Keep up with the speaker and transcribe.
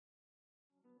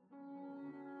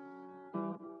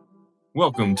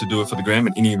Welcome to Do It for the Gram,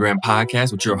 an Enneagram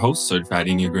podcast with your host, certified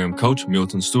Enneagram coach,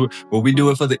 Milton Stewart, where we do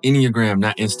it for the Enneagram,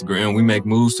 not Instagram. We make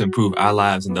moves to improve our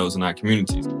lives and those in our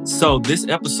communities. So this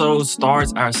episode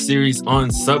starts our series on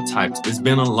subtypes. It's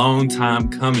been a long time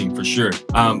coming for sure,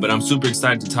 but I'm super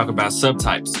excited to talk about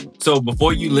subtypes. So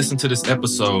before you listen to this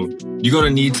episode, you're going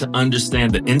to need to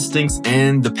understand the instincts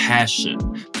and the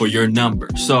passion for your number.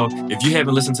 So if you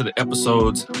haven't listened to the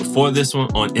episodes before this one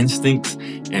on instincts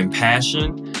and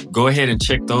passion, go ahead and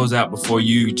check those out before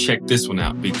you check this one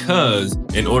out, because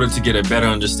in order to get a better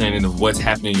understanding of what's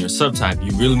happening in your subtype,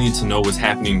 you really need to know what's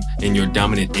happening in your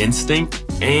dominant instinct,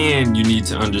 and you need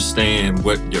to understand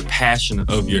what your passion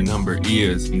of your number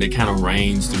is, and they kind of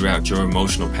range throughout your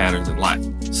emotional patterns in life.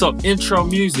 So intro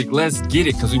music, let's get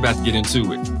it, because we're about to get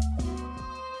into it.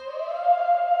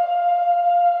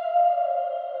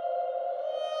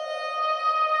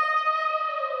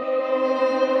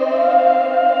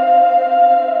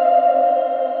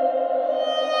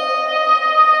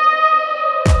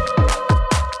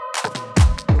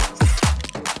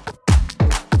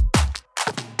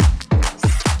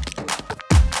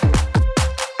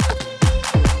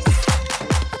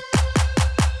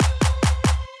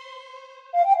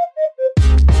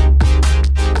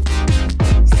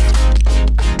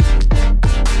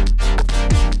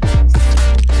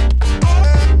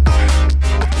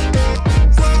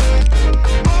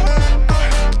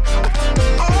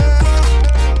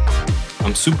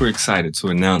 Super excited to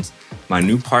announce my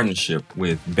new partnership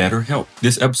with BetterHelp.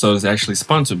 This episode is actually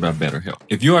sponsored by BetterHelp.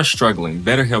 If you are struggling,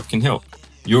 BetterHelp can help.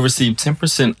 You'll receive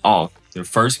 10% off your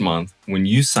first month when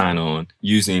you sign on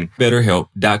using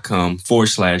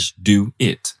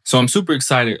betterhelp.com/do-it. So I'm super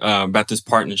excited about this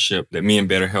partnership that me and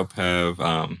BetterHelp have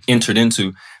entered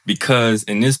into, because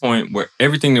in this point where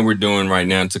everything that we're doing right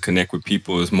now to connect with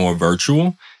people is more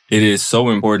virtual, it is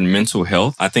so important. Mental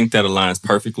health, I think that aligns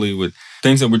perfectly with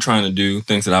things that we're trying to do,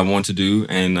 things that I want to do,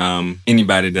 and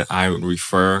anybody that I would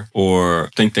refer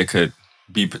or think that could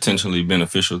be potentially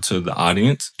beneficial to the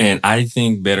audience. And I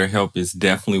think BetterHelp is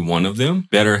definitely one of them.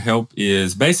 BetterHelp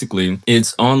is basically,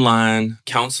 it's online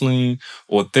counseling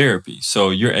or therapy. So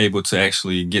you're able to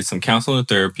actually get some counseling or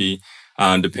therapy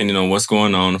depending on what's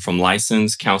going on, from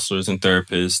licensed counselors and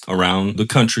therapists around the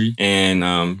country. And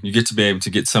you get to be able to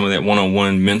get some of that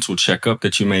one-on-one mental checkup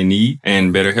that you may need,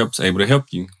 and BetterHelp's able to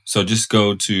help you. So just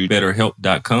go to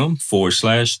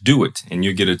betterhelp.com/do-it, and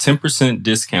you'll get a 10%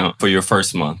 discount for your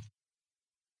first month.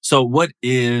 So what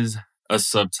is a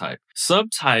subtype?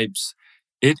 Subtypes,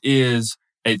 it is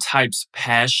a type's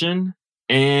passion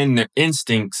and their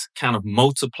instincts kind of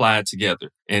multiply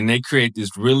together. And they create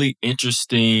this really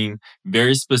interesting,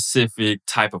 very specific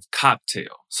type of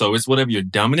cocktail. So it's whatever your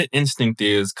dominant instinct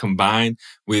is combined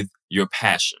with your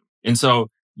passion. And so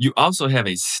you also have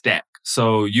a stack.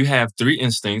 So you have 3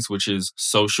 instincts, which is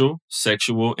social,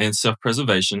 sexual, and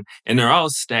self-preservation. And they're all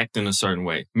stacked in a certain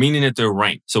way, meaning that they're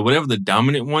ranked. So whatever the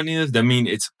dominant one is, that means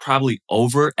it's probably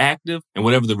overactive. And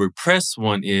whatever the repressed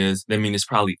one is, that means it's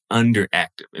probably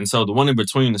underactive. And so the one in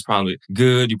between is probably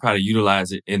good. You probably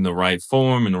utilize it in the right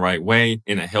form, in the right way,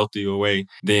 in a healthier way.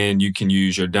 Then you can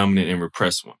use your dominant and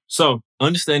repressed one. So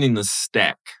understanding the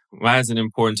stack. Why is it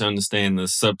important to understand the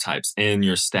subtypes in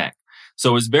your stack?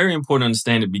 So it's very important to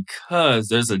understand it because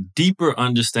there's a deeper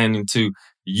understanding to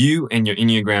you and your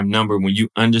Enneagram number when you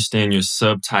understand your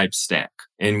subtype stack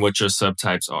and what your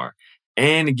subtypes are.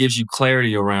 And it gives you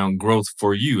clarity around growth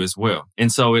for you as well.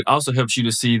 And so it also helps you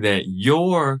to see that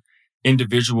your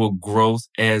individual growth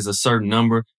as a certain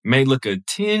number may look a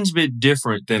tinge bit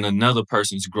different than another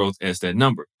person's growth as that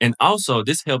number. And also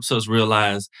this helps us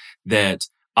realize that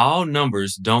all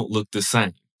numbers don't look the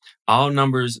same. All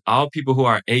people who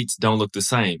are 8s don't look the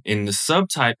same. And the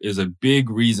subtype is a big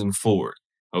reason for it.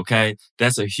 Okay.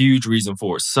 That's a huge reason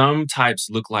for it. Some types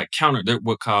look like they're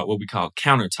what we call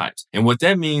counter types. And what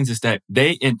that means is that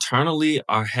they internally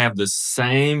have the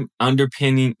same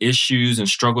underpinning issues and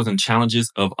struggles and challenges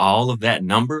of all of that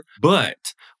number.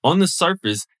 But on the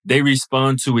surface, they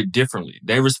respond to it differently.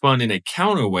 They respond in a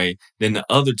counter way than the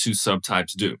other 2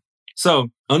 subtypes do. So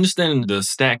understanding the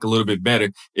stack a little bit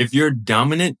better, if your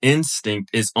dominant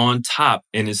instinct is on top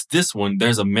and it's this one,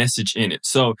 there's a message in it.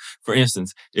 So for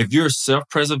instance, if you're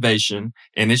self-preservation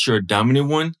and it's your dominant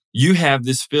one, you have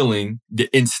this feeling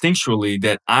instinctually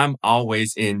that I'm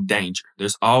always in danger.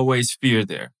 There's always fear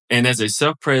there. And as a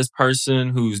self-pres person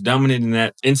who's dominant in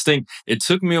that instinct, it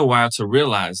took me a while to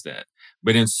realize that.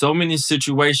 But in so many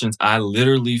situations, I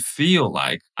literally feel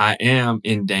like I am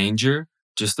in danger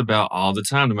just about all the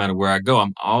time, no matter where I go.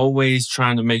 I'm always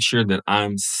trying to make sure that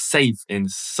I'm safe in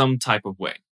some type of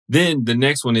way. Then the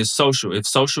next one is social. If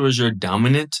social is your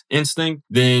dominant instinct,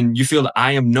 then you feel that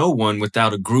I am no one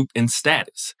without a group and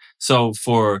status. So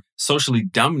for socially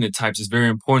dominant types, it's very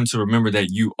important to remember that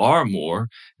you are more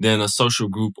than a social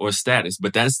group or status.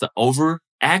 But that's the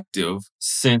overactive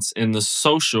sense in the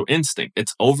social instinct.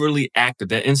 It's overly active.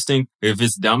 That instinct, if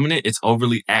it's dominant, it's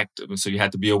overly active. And so you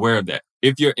have to be aware of that.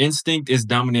 If your instinct is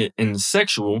dominant in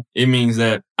sexual, it means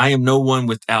that I am no one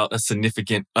without a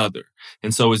significant other.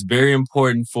 And so it's very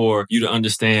important for you to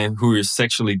understand who is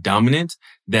sexually dominant,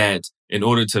 that in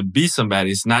order to be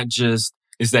somebody,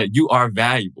 it's that you are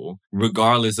valuable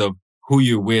regardless of who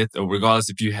you're with or regardless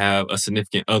if you have a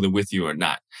significant other with you or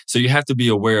not. So you have to be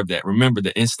aware of that. Remember,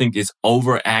 the instinct is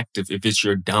overactive if it's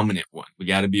your dominant one. We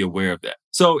got to be aware of that.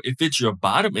 So if it's your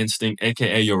bottom instinct,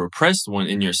 aka your repressed one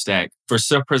in your stack, for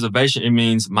self-preservation, it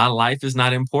means my life is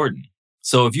not important.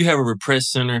 So if you have a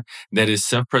repressed center that is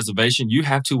self-preservation, you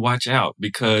have to watch out,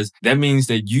 because that means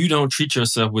that you don't treat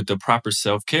yourself with the proper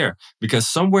self-care, because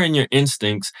somewhere in your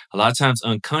instincts, a lot of times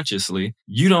unconsciously,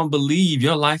 you don't believe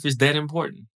your life is that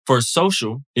important. For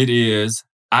social, it is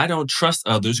I don't trust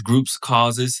others, groups,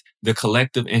 causes, the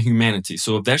collective, and humanity.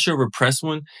 So if that's your repressed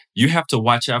one, you have to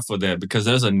watch out for that, because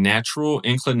there's a natural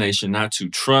inclination not to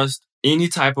trust any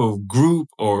type of group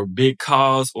or big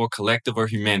cause or collective or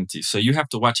humanity. So you have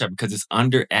to watch out because it's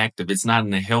underactive. It's not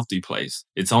in a healthy place.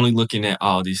 It's only looking at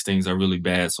all these things are really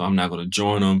bad, so I'm not going to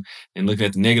join them, and looking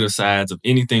at the negative sides of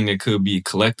anything that could be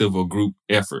collective or group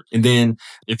effort. And then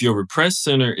if your repressed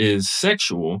center is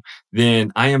sexual,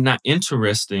 then I am not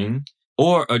interesting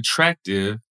or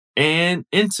attractive, and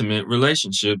intimate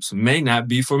relationships may not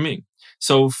be for me.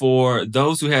 So for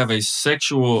those who have a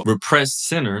sexual repressed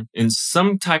center, in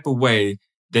some type of way,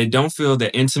 they don't feel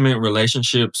that intimate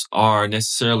relationships are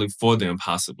necessarily for them,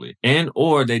 possibly, and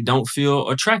or they don't feel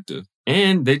attractive,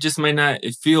 and they just may not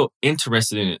feel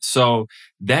interested in it. So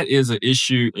that is an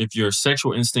issue. If your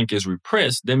sexual instinct is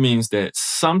repressed, that means that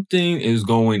something is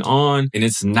going on and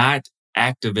it's not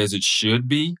active as it should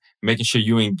be, making sure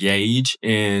you engage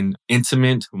in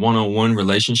intimate one-on-one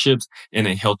relationships in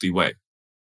a healthy way.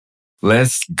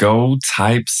 Let's go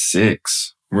type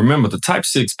 6. Remember, the type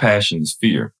 6 passion is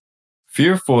fear.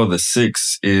 Fear for the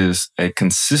 6 is a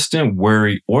consistent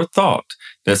worry or thought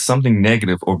that something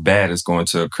negative or bad is going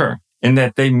to occur, and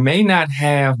that they may not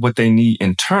have what they need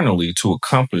internally to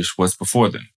accomplish what's before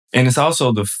them. And it's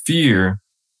also the fear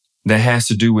that has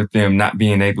to do with them not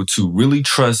being able to really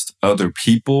trust other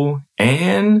people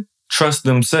and trust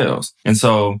themselves. And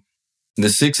so the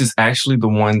 6 is actually the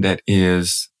one that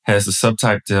has the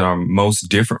subtype that are most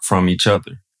different from each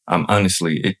other.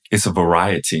 Honestly, it's a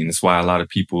variety, and it's why a lot of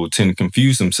people tend to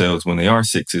confuse themselves when they are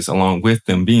 6s, along with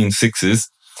them being 6s.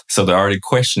 So they're already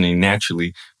questioning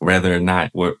naturally whether or not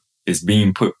what is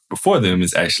being put before them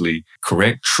is actually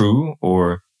correct, true,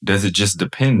 or does it just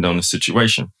depend on the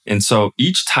situation? And so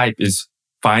each type is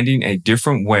finding a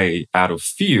different way out of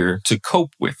fear to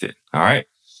cope with it. All right.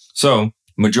 So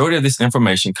majority of this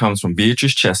information comes from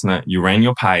Beatrice Chestnut,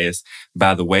 Uranial Pious,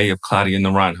 By the Way of Claudia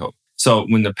Naranjo. So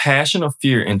when the passion of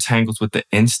fear entangles with the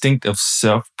instinct of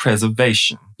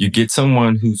self-preservation, you get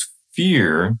someone whose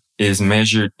fear is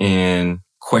measured in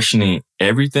questioning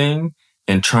everything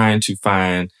and trying to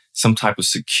find some type of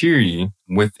security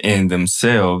within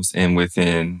themselves and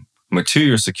within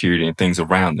material security and things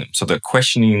around them. So they're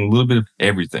questioning a little bit of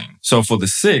everything. So for the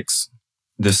 6,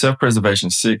 the self-preservation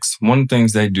 6, one of the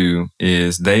things they do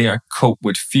is they cope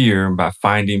with fear by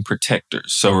finding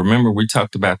protectors. So remember, we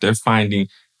talked about they're finding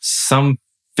some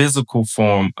physical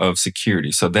form of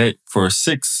security. So that for a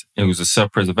 6, it was a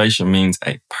self-preservation means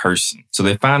a person. So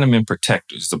they find them in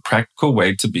protectors. It's a practical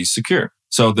way to be secure.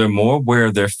 So they're more aware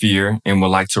of their fear and would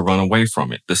like to run away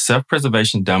from it. The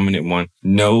self-preservation dominant one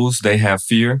knows they have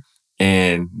fear,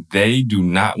 and they do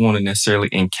not want to necessarily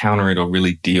encounter it or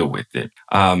really deal with it.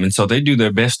 And so they do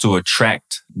their best to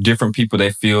attract different people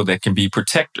they feel that can be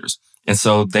protectors. And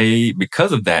so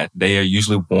because of that, they are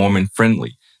usually warm and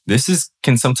friendly. This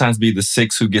can sometimes be the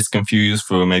 6 who gets confused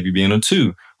for maybe being a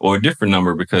 2 or a different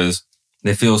number, because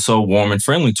they feel so warm and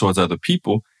friendly towards other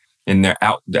people, and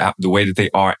the way that they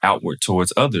are outward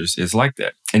towards others is like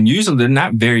that. And usually they're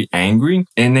not very angry,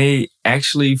 and they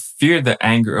actually fear the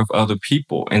anger of other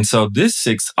people. And so this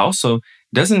 6 also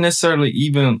doesn't necessarily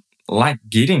even like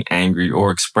getting angry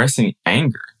or expressing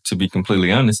anger, to be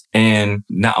completely honest. And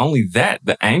not only that,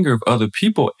 the anger of other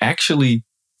people actually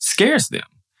scares them.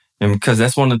 And because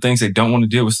that's one of the things they don't want to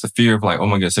deal with, the fear of like, oh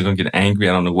my gosh, they're going to get angry.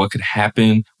 I don't know what could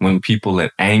happen when people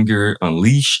let anger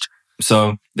unleashed.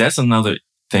 So that's another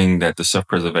thing that the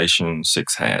self-preservation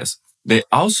 6 has. They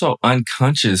also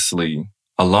unconsciously,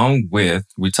 along with,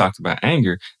 we talked about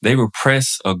anger, they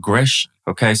repress aggression.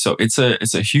 Okay, so it's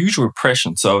a huge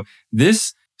repression. So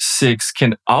this six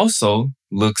can also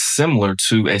look similar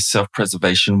to a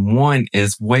self-preservation one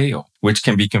as well, which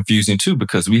can be confusing too,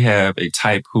 because we have a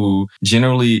type who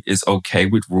generally is okay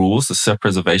with rules, the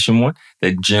self-preservation one,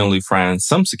 that generally finds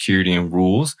some security in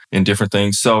rules and different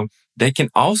things. So they can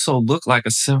also look like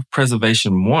a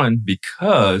self-preservation one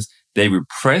because they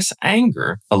repress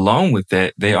anger. Along with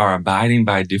that, they are abiding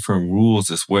by different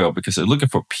rules as well because they're looking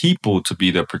for people to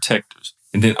be their protectors.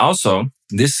 And then also,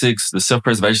 this six, the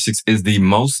self-preservation six, is the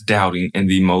most doubting and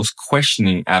the most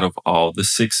questioning out of all the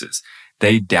sixes.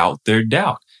 They doubt their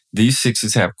doubt. These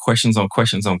sixes have questions on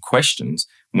questions on questions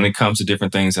when it comes to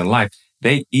different things in life.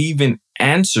 They even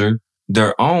answer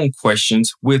their own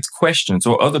questions with questions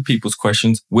or other people's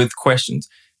questions with questions.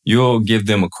 You'll give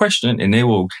them a question and they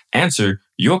will answer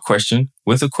your question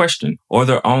with a question or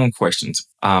their own questions.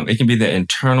 It can be the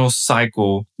internal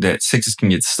cycle that sixes can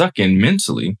get stuck in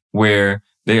mentally where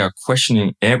they are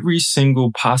questioning every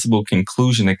single possible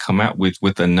conclusion they come out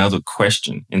with another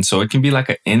question. And so it can be like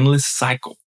an endless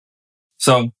cycle.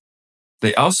 So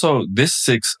this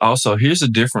six also, here's the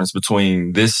difference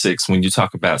between this six when you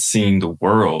talk about seeing the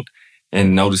world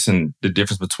and noticing the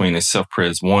difference between a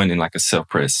self-pres one and like a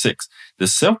self-pres six. The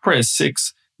self-pres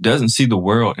six doesn't see the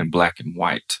world in black and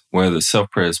white, where the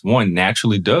self-pres one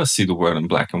naturally does see the world in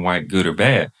black and white, good or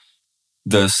bad.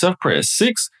 The self-pres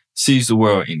six sees the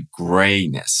world in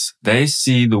grayness. They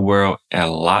see the world a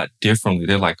lot differently.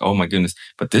 They're like, oh my goodness,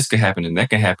 but this could happen and that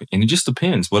can happen. And it just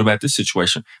depends. What about this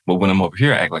situation? But when I'm over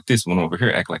here, I act like this. When I'm over here,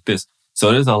 I act like this.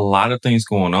 So there's a lot of things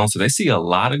going on. So they see a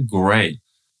lot of gray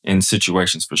in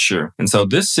situations for sure. And so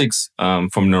this six from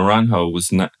Naranjo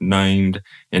was named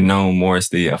and known more as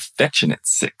the affectionate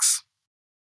six.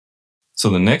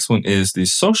 So the next one is the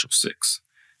social six.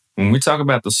 When we talk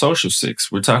about the social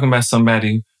six, we're talking about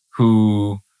somebody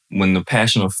who, when the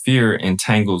passion of fear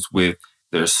entangles with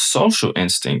their social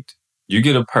instinct, you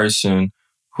get a person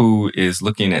who is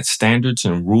looking at standards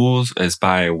and rules as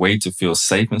by a way to feel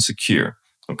safe and secure.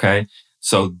 Okay.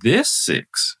 So this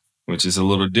six, which is a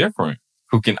little different,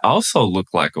 who can also look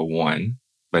like a one,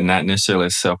 but not necessarily a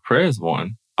self-pres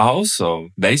one. Also,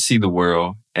 they see the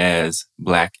world as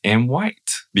black and white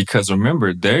because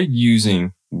remember, they're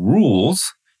using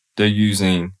rules, they're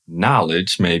using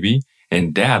knowledge maybe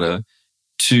and data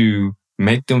to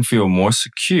make them feel more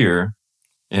secure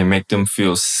and make them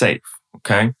feel safe.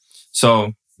 Okay.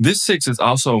 So this six is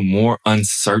also more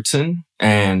uncertain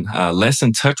and less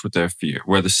in touch with their fear,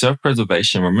 where the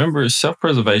self-preservation, remember,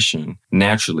 self-preservation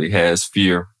naturally has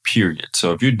fear, period.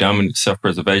 So if you're dominant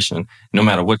self-preservation, no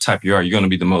matter what type you are, you're going to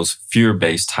be the most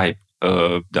fear-based type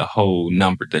of the whole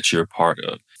number that you're a part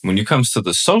of. When it comes to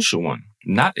the social one,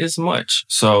 not as much.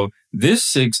 So this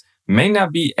six may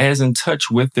not be as in touch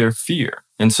with their fear.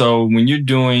 And so when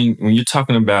you're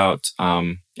talking about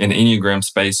an Enneagram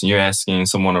space and you're asking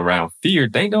someone around fear,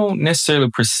 they don't necessarily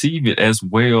perceive it as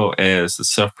well as the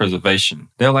self-preservation.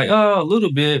 They're like, oh, a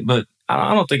little bit, but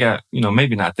I don't think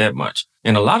maybe not that much.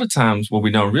 And a lot of times what we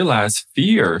don't realize,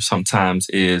 fear sometimes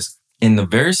is in the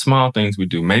very small things we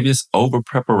do. Maybe it's over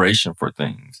preparation for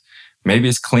things. Maybe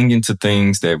it's clinging to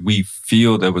things that we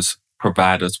feel that was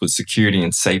provide us with security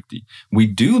and safety. We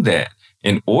do that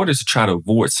in order to try to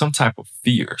avoid some type of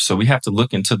fear. So we have to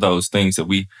look into those things that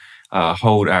we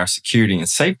hold our security and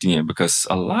safety in, because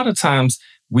a lot of times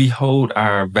we hold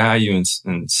our value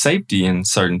and safety in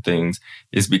certain things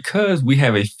is because we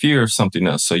have a fear of something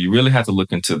else. So you really have to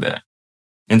look into that.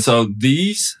 And so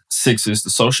these sixes, the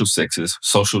social sixes,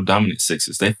 social dominant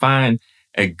sixes, they find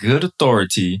a good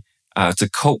authority to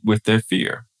cope with their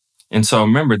fear. And so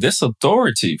remember, this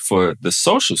authority for the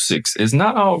social six is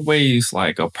not always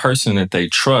like a person that they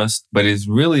trust, but it's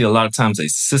really a lot of times a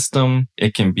system.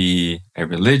 It can be a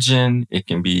religion. It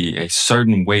can be a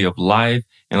certain way of life.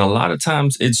 And a lot of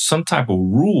times it's some type of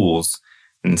rules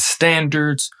and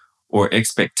standards or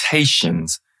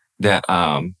expectations that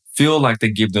feel like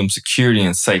they give them security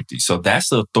and safety. So that's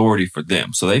the authority for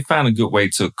them. So they find a good way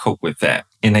to cope with that.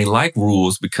 And they like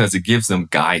rules because it gives them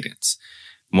guidance.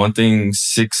 One thing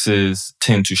sixes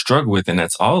tend to struggle with, and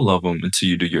that's all of them until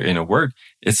you do your inner work,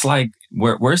 it's like,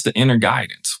 where's the inner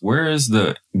guidance? Where is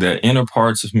the inner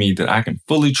parts of me that I can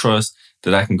fully trust,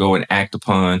 that I can go and act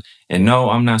upon? And no,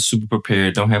 I'm not super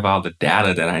prepared, don't have all the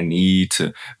data that I need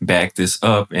to back this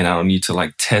up, and I don't need to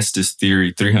like test this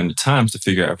theory 300 times to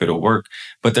figure out if it'll work.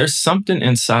 But there's something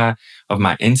inside of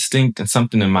my instinct and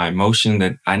something in my emotion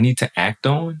that I need to act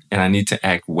on, and I need to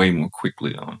act way more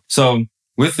quickly on. So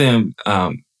with them,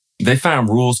 they find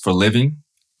rules for living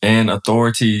and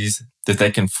authorities that they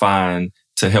can find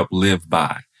to help live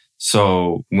by.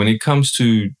 So when it comes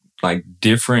to like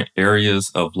different areas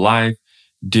of life,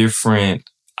 different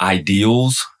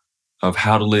ideals of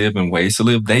how to live and ways to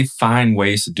live. They find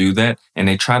ways to do that, and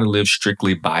they try to live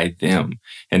strictly by them.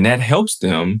 And that helps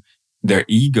them, their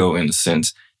ego in a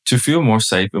sense, to feel more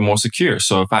safe and more secure.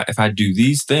 So if I do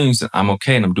these things, then I'm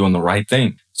okay and I'm doing the right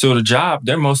thing. So the job,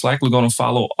 they're most likely going to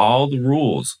follow all the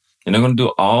rules, and they're going to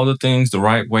do all the things the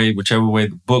right way, whichever way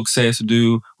the book says to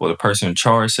do or the person in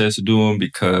charge says to do them,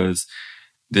 because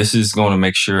this is going to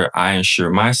make sure I ensure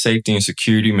my safety and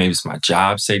security. Maybe it's my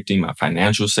job safety, my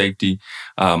financial safety,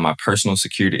 my personal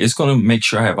security. It's going to make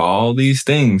sure I have all these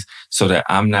things so that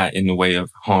I'm not in the way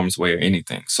of harm's way or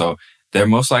anything. So they're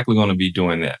most likely going to be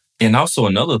doing that. And also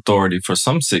another authority for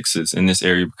some sixes in this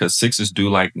area, because sixes do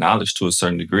like knowledge to a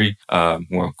certain degree,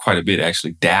 well, quite a bit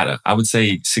actually, data. I would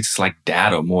say sixes like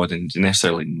data more than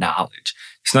necessarily knowledge.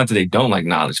 It's not that they don't like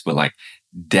knowledge, but like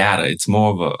data. It's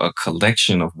more of a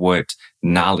collection of what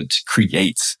knowledge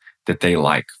creates that they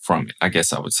like from it, I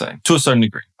guess I would say, to a certain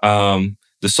degree.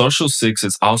 The social six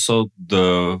is also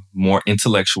the more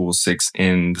intellectual six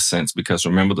in the sense, because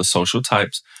remember, the social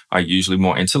types are usually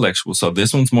more intellectual. So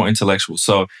this one's more intellectual.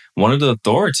 So one of the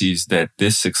authorities that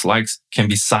this six likes can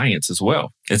be science as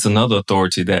well. It's another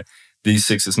authority that these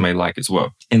sixes may like as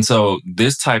well. And so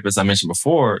this type, as I mentioned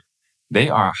before, they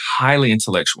are highly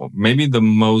intellectual, maybe the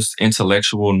most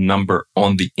intellectual number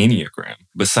on the Enneagram,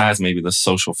 besides maybe the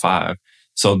social five.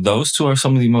 So those two are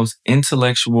some of the most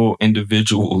intellectual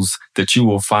individuals that you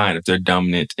will find if they're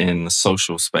dominant in the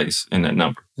social space in that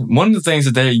number. One of the things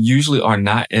that they usually are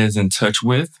not as in touch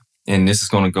with, and this is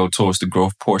going to go towards the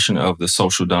growth portion of the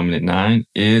social dominant nine,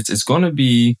 is it's going to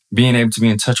be being able to be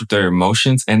in touch with their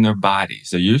emotions and their bodies.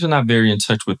 They're usually not very in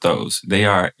touch with those. They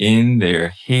are in their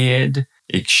head,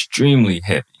 extremely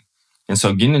heavy. And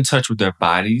so getting in touch with their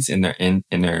bodies and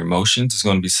their emotions is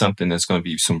going to be something that's going to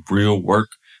be some real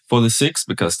work for the six,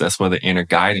 because that's where the inner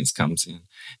guidance comes in.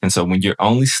 And so when you're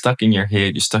only stuck in your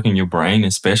head, you're stuck in your brain,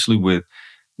 especially with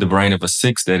the brain of a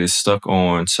six that is stuck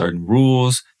on certain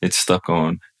rules, it's stuck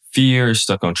on fear, it's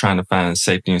stuck on trying to find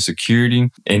safety and security,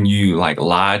 and you like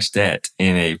lodge that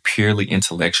in a purely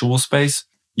intellectual space,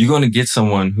 you're going to get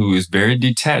someone who is very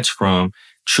detached from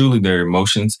truly their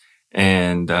emotions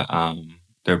and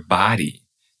their body.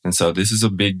 And so this is a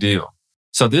big deal.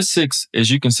 So this six, as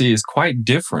you can see, is quite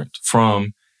different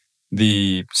from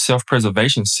the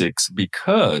self-preservation six,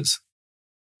 because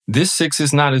this six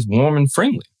is not as warm and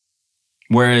friendly.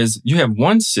 Whereas you have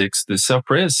one six, the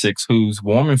self-pres six, who's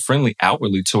warm and friendly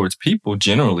outwardly towards people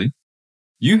generally.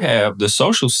 You have the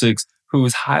social six, who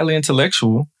is highly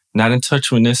intellectual, not in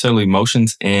touch with necessarily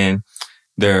emotions and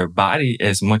their body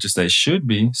as much as they should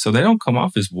be. So they don't come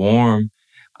off as warm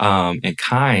and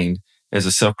kind as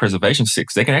a self-preservation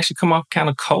six. They can actually come off kind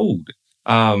of cold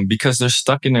because they're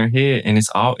stuck in their head and it's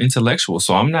all intellectual.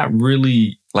 So I'm not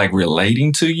really like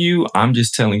relating to you. I'm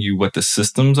just telling you what the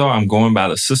systems are. I'm going by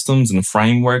the systems and the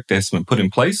framework that's been put in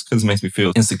place because it makes me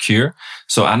feel insecure.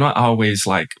 So I'm not always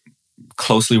like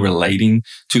closely relating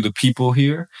to the people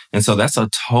here. And so that's a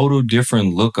total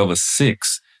different look of a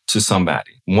six to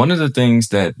somebody. One of the things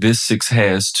that this six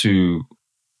has to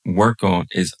work on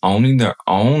is owning their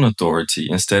own authority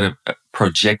instead of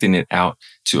projecting it out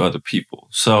to other people.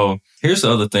 So here's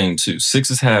the other thing too.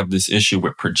 Sixes have this issue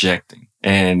with projecting,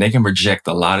 and they can project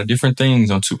a lot of different things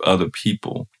onto other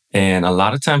people. And a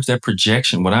lot of times that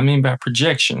projection, what I mean by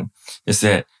projection is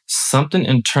that something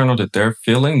internal that they're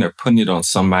feeling, they're putting it on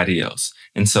somebody else.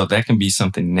 And so that can be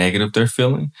something negative they're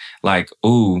feeling, like,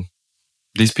 ooh,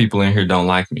 these people in here don't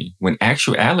like me. When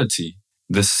actuality,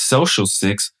 the social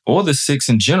six or the six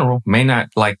in general may not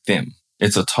like them.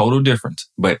 It's a total difference.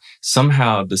 But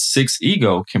somehow the six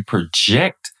ego can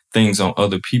project things on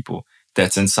other people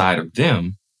that's inside of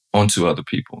them onto other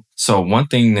people. So one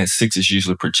thing that sixes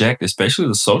usually project, especially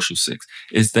the social six,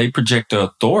 is they project their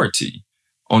authority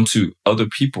onto other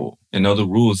people and other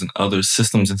rules and other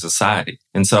systems in society.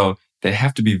 And so they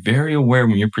have to be very aware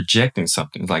when you're projecting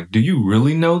something. Like, do you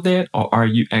really know that? Or are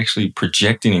you actually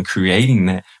projecting and creating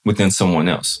that within someone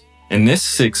else? And this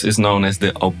six is known as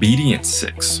the Obedience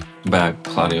Six by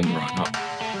Claudia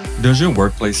Naranjo. Does your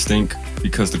workplace stink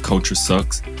because the culture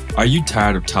sucks? Are you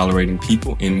tired of tolerating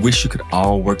people and wish you could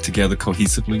all work together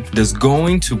cohesively? Does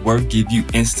going to work give you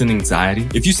instant anxiety?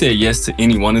 If you say yes to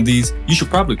any one of these, you should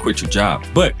probably quit your job.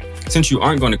 But since you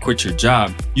aren't going to quit your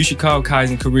job, you should call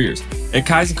Kaizen Careers. At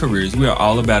Kaizen Careers, we are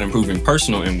all about improving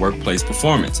personal and workplace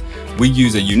performance. We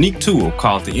use a unique tool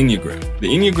called the Enneagram. The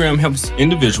Enneagram helps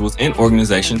individuals and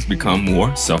organizations become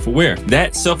more self-aware.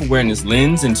 That self-awareness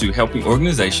lends into helping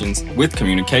organizations with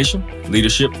communication,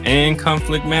 leadership, and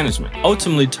conflict management,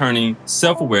 ultimately turning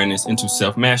self-awareness into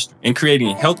self-mastery and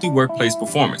creating healthy workplace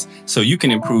performance so you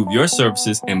can improve your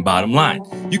services and bottom line.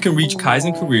 You can reach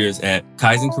Kaizen Careers at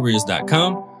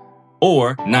kaizencareers.com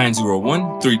or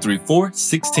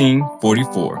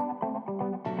 901-334-1644.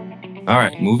 All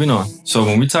right, moving on. So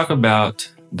when we talk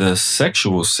about the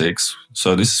sexual six,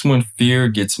 so this is when fear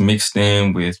gets mixed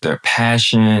in with their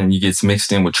passion, and you gets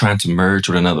mixed in with trying to merge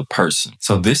with another person.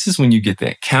 So this is when you get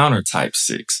that counter type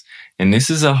six. And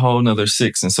this is a whole nother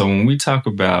six. And so when we talk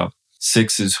about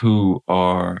sixes who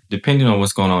are, depending on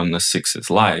what's going on in the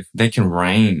six's life, they can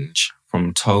range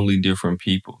from totally different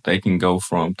people. They can go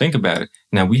from, think about it.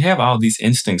 Now we have all these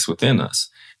instincts within us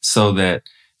so that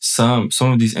some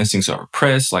of these instincts are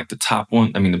repressed, like the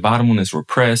bottom one is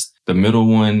repressed. The middle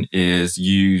one is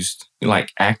used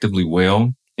like actively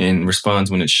well and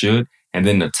responds when it should. And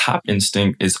then the top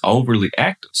instinct is overly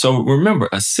active. So remember,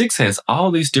 a six has all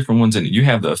these different ones in it. You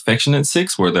have the affectionate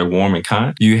six where they're warm and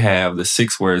kind. You have the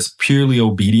six where it's purely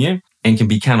obedient and can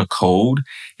be kind of cold.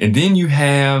 And then you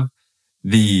have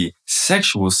the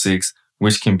sexual six,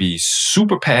 which can be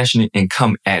super passionate and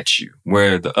come at you,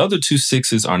 where the other two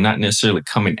sixes are not necessarily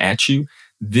coming at you.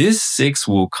 This six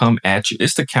will come at you.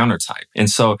 It's the counter type. And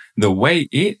so the way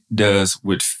it does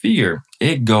with fear,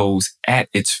 it goes at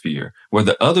its fear, where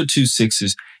the other two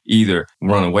sixes either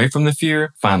run away from the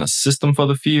fear, find a system for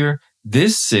the fear.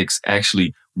 This six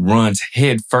actually runs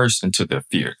head first into their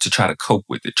fear to try to cope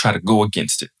with it, try to go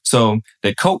against it. So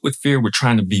they cope with fear with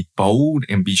trying to be bold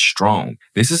and be strong.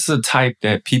 This is the type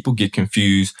that people get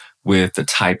confused with the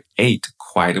type 8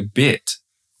 quite a bit.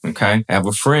 Okay. I have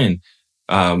a friend,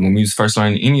 when we was first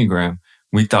learning the Enneagram,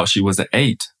 we thought she was an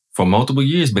 8 for multiple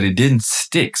years, but it didn't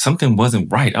stick. Something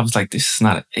wasn't right. I was like, this is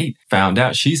not an 8. Found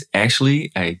out she's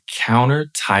actually a counter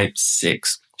type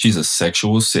 6. She's a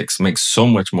sexual 6. Makes so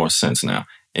much more sense now.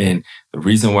 And the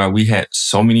reason why we had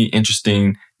so many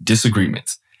interesting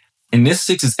disagreements. And this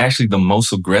 6 is actually the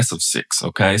most aggressive 6,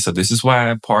 okay? So this is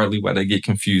partly why they get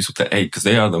confused with the 8, because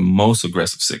they are the most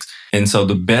aggressive 6. And so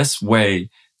the best way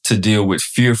to deal with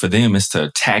fear for them is to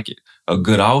attack it. A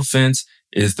good offense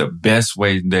is the best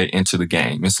way they enter the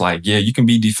game. It's like, yeah, you can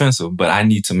be defensive, but I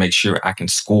need to make sure I can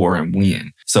score and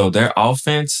win. So their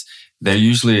offense, they're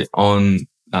usually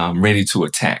ready to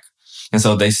attack. And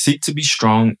so they seek to be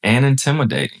strong and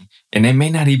intimidating, and they may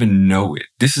not even know it.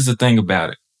 This is the thing about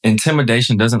it.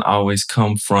 Intimidation doesn't always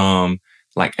come from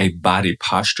like a body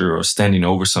posture or standing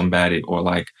over somebody or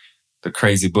like the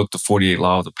crazy book, The 48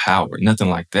 Laws of Power, nothing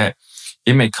like that.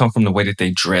 It may come from the way that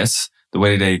they dress, the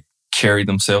way that they carry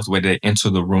themselves, the way they enter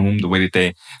the room, the way that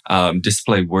they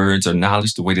display words or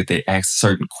knowledge, the way that they ask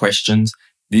certain questions.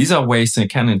 These are ways to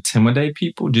kind of intimidate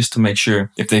people just to make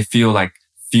sure if they feel like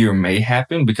fear may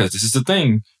happen, because this is the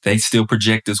thing, they still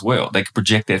project as well. They can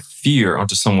project that fear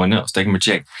onto someone else. They can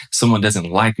project someone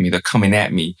doesn't like me, they're coming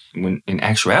at me, when in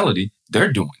actuality,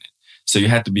 they're doing it. So you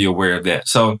have to be aware of that.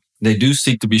 So they do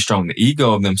seek to be strong. The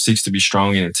ego of them seeks to be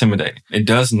strong and intimidating. It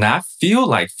does not feel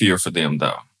like fear for them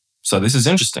though. So this is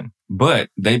interesting,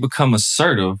 but they become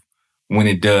assertive when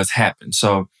it does happen.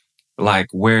 So like,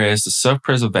 whereas the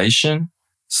self-preservation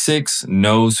 6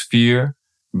 knows fear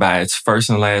by its first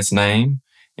and last name,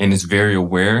 and is very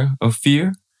aware of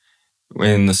fear.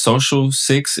 When the social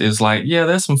 6 is like, yeah,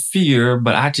 there's some fear,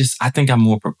 but I think I'm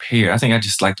more prepared. I think I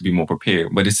just like to be more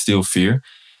prepared, but it's still fear.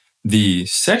 The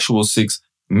sexual 6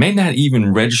 may not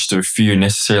even register fear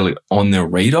necessarily on their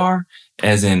radar,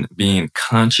 as in being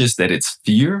conscious that it's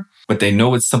fear, but they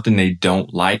know it's something they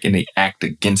don't like and they act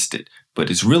against it, but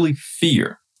it's really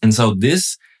fear. And so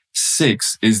this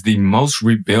 6 is the most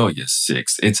rebellious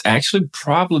 6. It's actually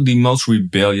probably the most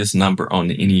rebellious number on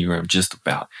the Enneagram, just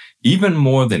about. Even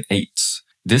more than 8s.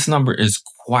 This number is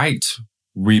quite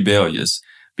rebellious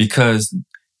because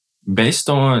based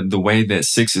on the way that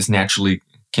 6s naturally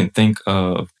can think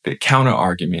of the counter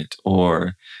argument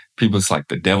or people's like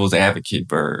the devil's advocate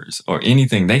verbs or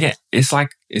anything,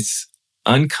 it's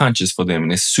unconscious for them,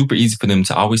 and it's super easy for them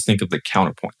to always think of the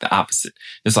counterpoint, the opposite.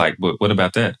 It's like, but what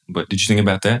about that? But did you think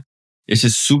about that? It's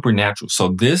just supernatural. So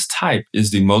this type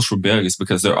is the most rebellious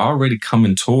because they're already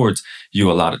coming towards you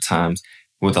a lot of times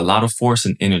with a lot of force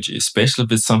and energy, especially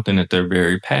if it's something that they're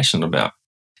very passionate about.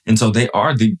 And so they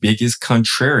are the biggest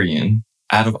contrarian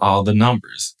out of all the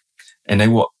numbers. And they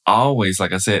will always,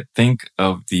 like I said, think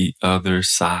of the other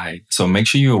side. So make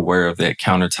sure you're aware of that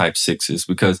counter type 6s,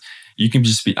 because You can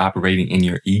just be operating in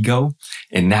your ego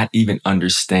and not even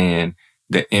understand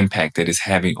the impact that it's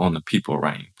having on the people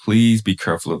around you. Please be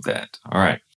careful of that. All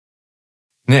right.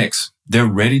 Next, they're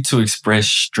ready to express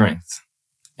strength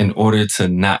in order to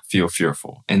not feel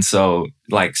fearful. And so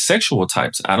like sexual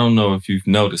types, I don't know if you've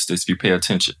noticed this, if you pay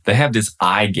attention, they have this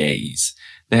eye gaze.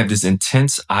 They have this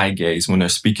intense eye gaze when they're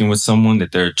speaking with someone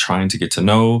that they're trying to get to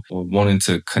know or wanting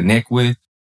to connect with.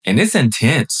 And it's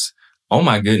intense. Oh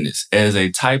my goodness. As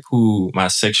a type who my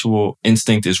sexual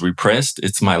instinct is repressed,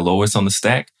 it's my lowest on the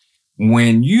stack.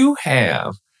 When you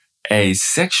have a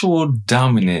sexual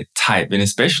dominant type, and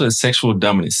especially a sexual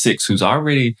dominant 6 who's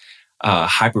already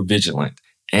hypervigilant,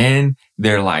 and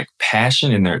they're like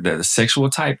passion and they're the sexual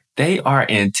type, they are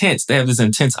intense. They have this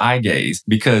intense eye gaze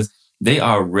because they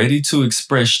are ready to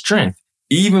express strength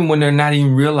even when they're not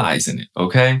even realizing it,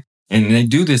 okay? And they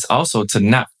do this also to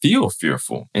not feel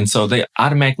fearful. And so they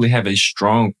automatically have a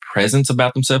strong presence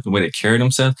about themselves, the way they carry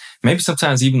themselves. Maybe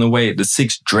sometimes even the way the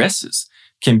 6 dresses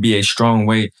can be a strong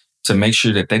way to make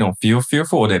sure that they don't feel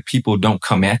fearful or that people don't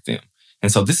come at them.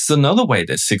 And so this is another way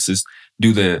that 6s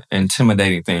do the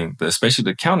intimidating thing, especially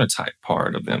the counter type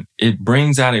part of them. It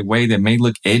brings out a way that may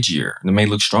look edgier, that may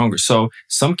look stronger. So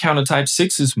some counter type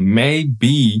 6s may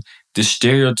be the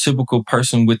stereotypical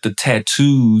person with the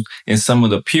tattoos and some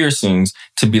of the piercings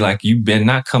to be like, you better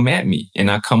not come at me. And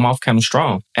I come off kind of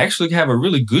strong. Actually have a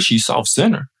really gushy, soft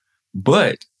center.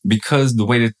 But because the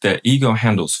way that the ego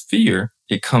handles fear,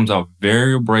 it comes off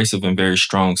very abrasive and very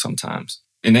strong sometimes.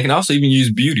 And they can also even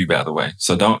use beauty, by the way.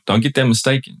 So don't get that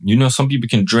mistaken. You know, some people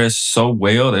can dress so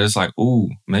well that it's like, ooh,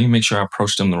 maybe make sure I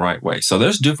approach them the right way. So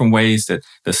there's different ways that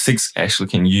the 6 actually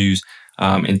can use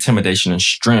intimidation and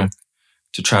strength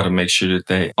to try to make sure that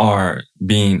they are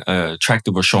being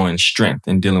attractive or showing strength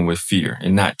in dealing with fear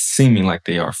and not seeming like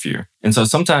they are fear. And so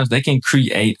sometimes they can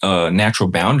create a natural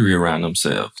boundary around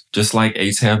themselves, just like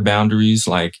 8s have boundaries.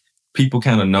 Like people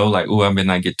kind of know like, oh, I better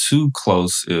not get too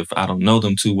close if I don't know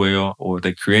them too well, or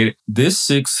they create it. This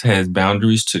 6 has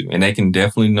boundaries too, and they can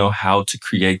definitely know how to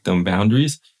create them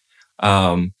boundaries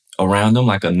around them,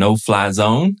 like a no-fly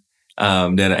zone.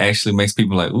 That actually makes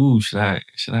people like, ooh, should I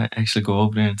actually go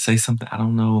over there and say something? I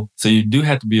don't know. So you do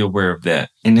have to be aware of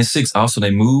that. And this 6 also,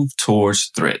 they move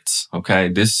towards threats. Okay.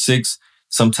 This 6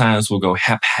 sometimes will go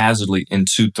haphazardly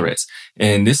into threats.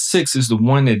 And this 6 is the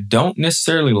one that don't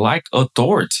necessarily like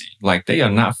authority. Like they are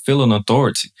not feeling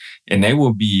authority. And they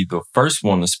will be the first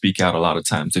one to speak out a lot of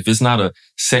times. If it's not a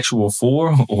sexual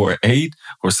 4 or 8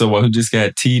 or someone who just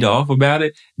got teed off about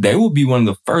it, they will be one of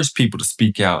the first people to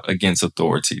speak out against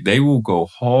authority. They will go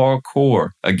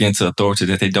hardcore against authority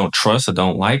that they don't trust or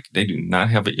don't like. They do not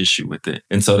have an issue with it.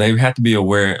 And so they have to be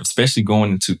aware, especially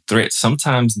going into threats.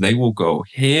 Sometimes they will go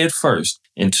head first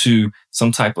into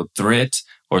some type of threat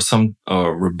or some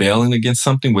rebelling against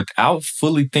something without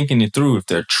fully thinking it through if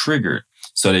they're triggered.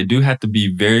 So they do have to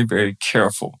be very, very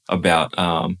careful about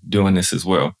doing this as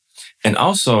well. And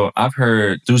also, I've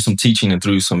heard through some teaching and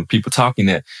through some people talking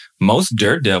that most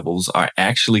daredevils are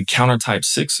actually counter-type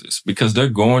 6s because they're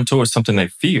going towards something they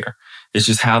fear. It's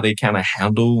just how they kind of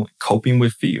handle coping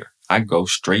with fear. I go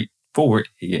straight forward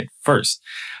head first.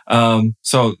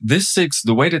 So this 6,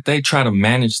 the way that they try to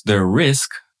manage their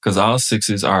risk, because all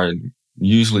 6s are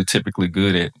usually typically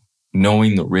good at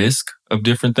knowing the risk of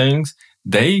different things,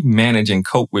 they manage and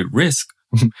cope with risk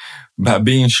by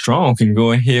being strong and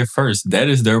going head first. That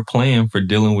is their plan for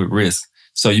dealing with risk.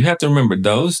 So you have to remember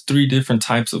those 3 different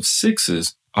types of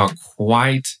 6s are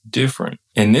quite different.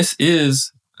 And this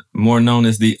is more known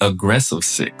as the aggressive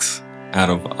 6 out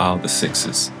of all the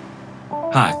 6s.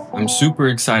 Hi, I'm super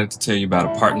excited to tell you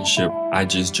about a partnership I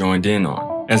just joined in on.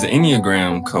 As an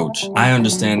Enneagram coach, I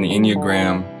understand the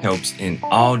Enneagram helps in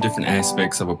all different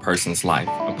aspects of a person's life.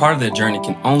 A part of that journey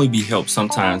can only be helped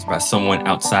sometimes by someone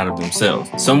outside of themselves,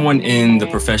 someone in the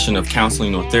profession of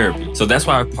counseling or therapy. So that's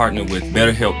why I've partnered with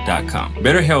BetterHelp.com.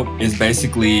 BetterHelp is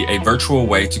basically a virtual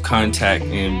way to contact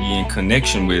and be in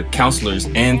connection with counselors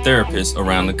and therapists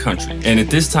around the country. And at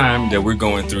this time that we're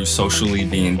going through socially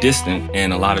being distant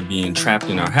and a lot of being trapped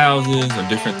in our houses or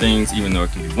different things, even though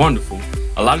it can be wonderful,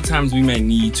 a lot of times we may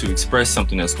need to express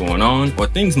something that's going on, or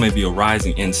things may be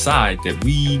arising inside that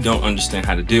we don't understand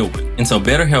how to deal with. And so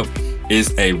BetterHelp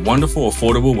is a wonderful,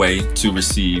 affordable way to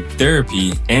receive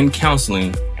therapy and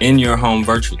counseling in your home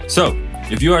virtually. So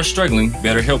if you are struggling,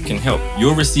 BetterHelp can help.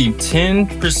 You'll receive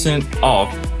 10%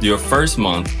 off your first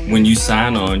month when you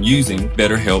sign on using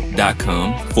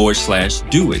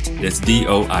betterhelp.com/doit. That's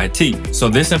DOIT. So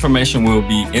this information will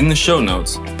be in the show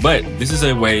notes, but this is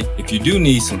a way, if you do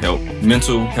need some help,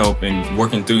 mental help and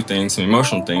working through things, some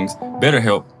emotional things,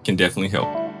 BetterHelp can definitely help.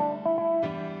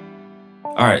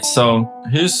 All right, so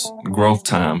here's growth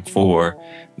time for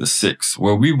the six.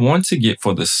 Where we want to get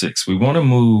for the six, we want to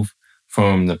move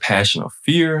from the passion of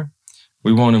fear.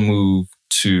 We want to move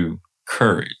to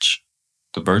courage,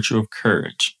 the virtue of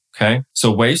courage. Okay.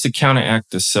 So ways to counteract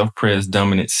the self-pres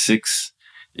dominant six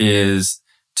is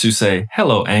to say,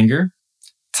 hello, anger.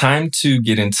 Time to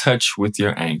get in touch with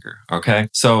your anger. Okay.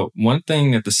 So one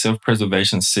thing that the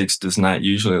self-preservation six does not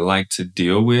usually like to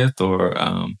deal with or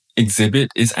exhibit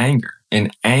is anger.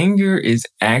 And anger is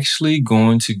actually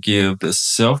going to give the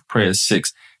self-pres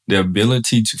six the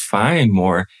ability to find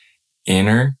more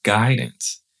inner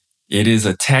guidance. It is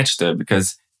attached there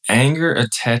because anger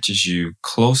attaches you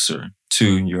closer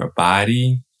to your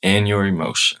body and your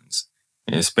emotions,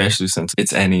 especially since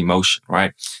it's an emotion,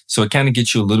 right? So it kind of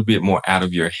gets you a little bit more out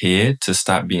of your head to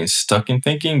stop being stuck in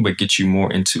thinking, but get you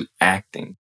more into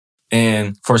acting.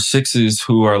 And for sixes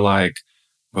who are like,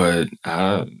 but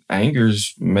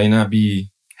angers may not be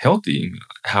healthy,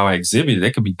 how I exhibit it,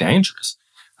 they could be dangerous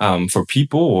for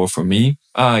people or for me.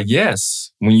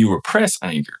 Yes, when you repress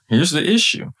anger, here's the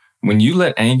issue. When you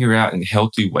let anger out in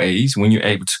healthy ways, when you're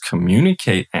able to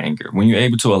communicate anger, when you're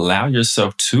able to allow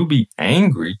yourself to be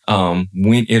angry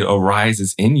when it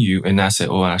arises in you and not say,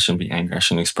 oh, I shouldn't be angry, I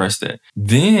shouldn't express that.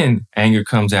 Then anger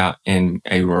comes out in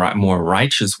a more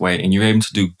righteous way and you're able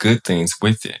to do good things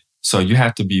with it. So you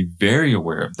have to be very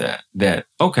aware of that,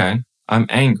 okay, I'm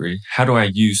angry. How do I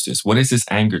use this? What is this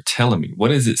anger telling me? What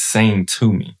is it saying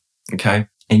to me? Okay.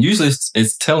 And usually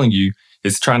it's telling you,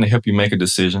 it's trying to help you make a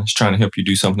decision. It's trying to help you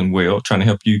do something well, trying to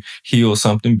help you heal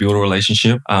something, build a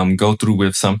relationship, go through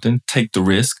with something, take the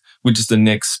risk, which is the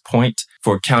next point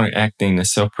for counteracting the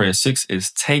self-pres six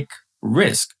is take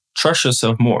risk. Trust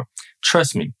yourself more.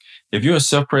 Trust me. If you're a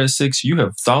self-pres six, you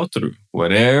have thought through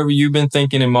whatever you've been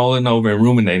thinking and mulling over and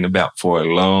ruminating about for a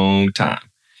long time.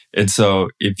 And so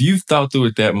if you've thought through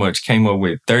it that much, came up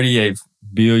with 38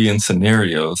 billion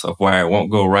scenarios of why it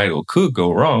won't go right or could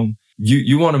go wrong,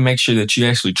 you want to make sure that you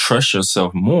actually trust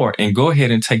yourself more and go ahead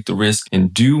and take the risk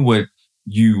and do what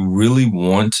you really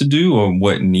want to do or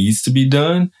what needs to be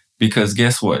done. Because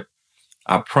guess what?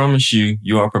 I promise you,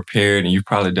 you are prepared and you've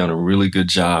probably done a really good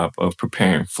job of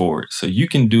preparing for it. So you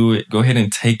can do it. Go ahead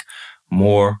and take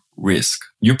more risk.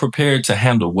 You're prepared to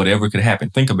handle whatever could happen.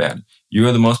 Think about it.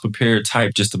 You're the most prepared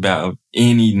type just about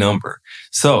any number.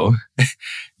 So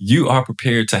you are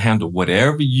prepared to handle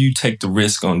whatever you take the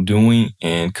risk on doing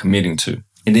and committing to.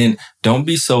 And then don't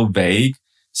be so vague.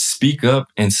 Speak up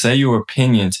and say your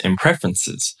opinions and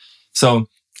preferences. So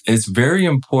it's very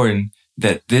important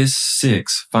that this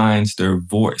six finds their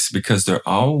voice because they're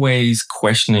always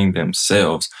questioning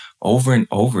themselves over and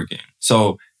over again.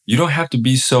 So you don't have to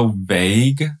be so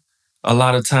vague a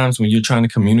lot of times when you're trying to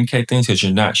communicate things because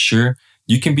you're not sure.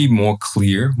 You can be more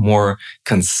clear, more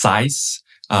concise,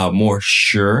 more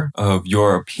sure of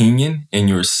your opinion and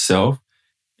yourself.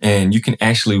 And you can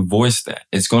actually voice that.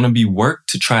 It's going to be work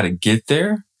to try to get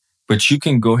there, but you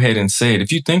can go ahead and say it.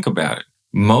 If you think about it,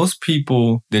 most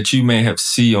people that you may have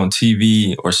see on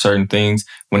TV or certain things,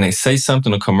 when they say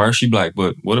something, a commercial, you be like,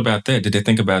 but what about that? Did they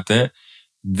think about that?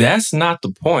 That's not the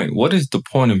point. What is the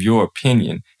point of your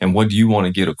opinion and what do you want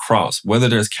to get across? Whether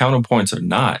there's counterpoints or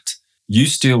not, you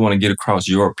still want to get across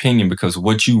your opinion because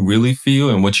what you really feel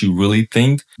and what you really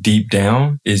think deep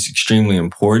down is extremely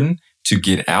important to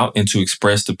get out and to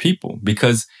express to people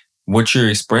because what you're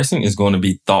expressing is going to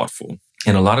be thoughtful.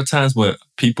 And a lot of times what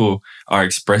people are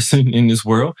expressing in this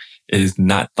world is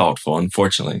not thoughtful,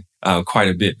 unfortunately, quite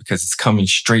a bit because it's coming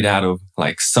straight out of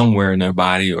like somewhere in their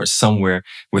body or somewhere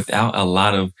without a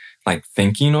lot of like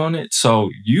thinking on it.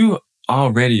 So you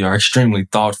already are extremely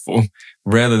thoughtful,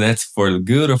 whether that's for the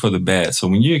good or for the bad. So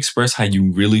when you express how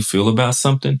you really feel about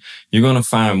something, you're going to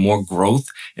find more growth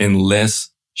and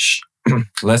less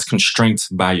constraints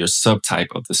by your subtype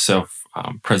of the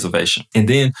self-preservation. And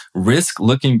then risk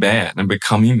looking bad and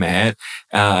becoming mad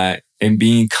and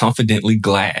being confidently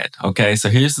glad. Okay, so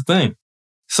here's the thing.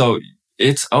 So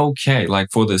it's okay, like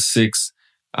for the six,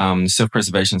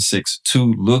 self-preservation six,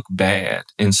 to look bad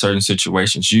in certain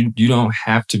situations. You don't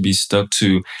have to be stuck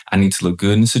to, I need to look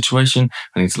good in the situation.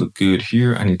 I need to look good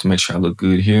here. I need to make sure I look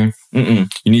good here. You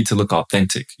need to look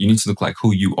authentic. You need to look like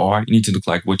who you are. You need to look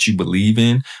like what you believe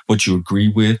in, what you agree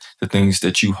with, the things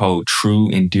that you hold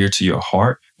true and dear to your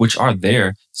heart, which are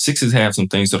there. Sixes have some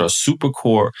things that are super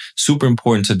core, super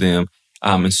important to them,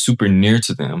 and super near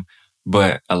to them.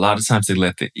 But a lot of times they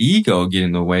let the ego get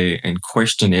in the way and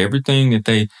question everything that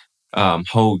they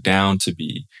hold down to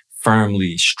be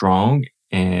firmly strong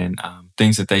and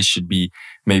things that they should be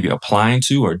maybe applying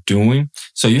to or doing.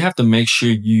 So you have to make sure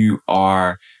you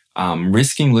are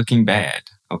risking looking bad,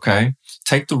 okay?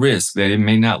 Take the risk that it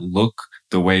may not look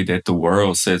the way that the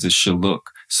world says it should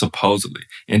look, supposedly.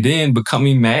 And then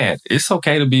becoming mad. It's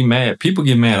okay to be mad. People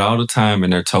get mad all the time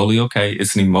and they're totally okay.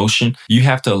 It's an emotion. You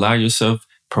have to allow yourself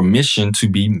permission to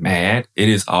be mad. It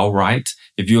is all right.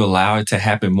 If you allow it to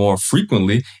happen more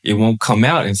frequently, it won't come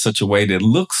out in such a way that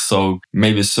looks so,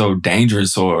 maybe so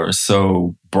dangerous or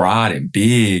so broad and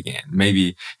big and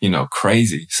maybe,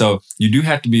 crazy. So you do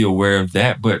have to be aware of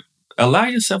that, but allow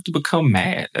yourself to become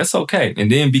mad. That's okay. And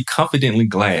then be confidently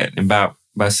glad. And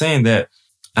by saying that,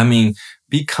 I mean,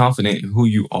 be confident in who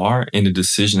you are and the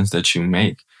decisions that you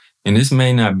make. And this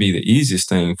may not be the easiest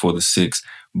thing for the six,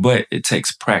 but it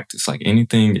takes practice like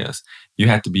anything else. You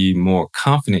have to be more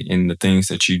confident in the things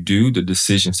that you do, the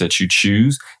decisions that you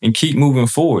choose, and keep moving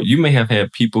forward. You may have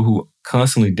had people who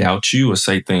constantly doubt you or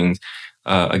say things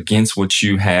against what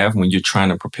you have when you're trying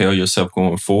to propel yourself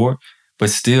going forward, but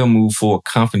still move forward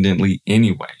confidently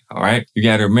anyway. All right. You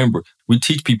got to remember, we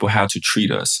teach people how to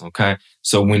treat us. Okay.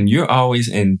 So when you're always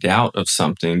in doubt of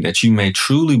something that you may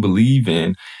truly believe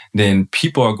in, then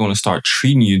people are going to start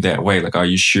treating you that way. Like, are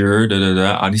you sure?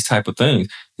 All these type of things.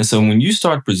 And so when you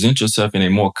start to present yourself in a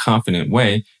more confident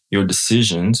way, your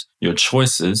decisions, your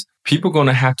choices, people are going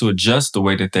to have to adjust the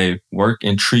way that they work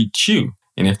and treat you.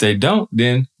 And if they don't,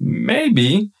 then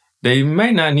maybe they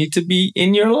may not need to be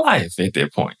in your life at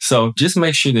that point. So just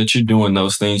make sure that you're doing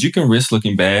those things. You can risk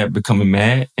looking bad, becoming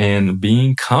mad, and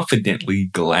being confidently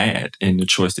glad in the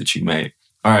choice that you made.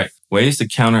 All right, ways to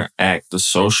counteract the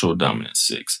social dominant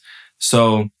six.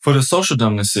 So for the social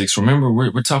dominant six, remember,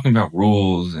 we're talking about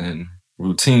rules and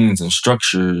routines and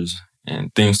structures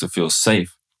and things to feel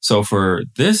safe. So for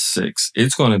this six,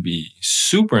 it's going to be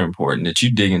super important that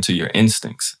you dig into your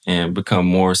instincts and become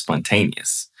more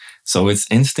spontaneous. So it's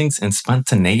instincts and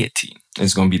spontaneity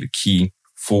is going to be the key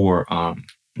for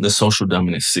the social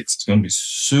dominant six. It's going to be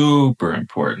super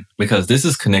important because this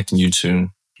is connecting you to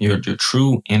your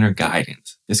true inner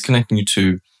guidance. It's connecting you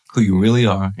to who you really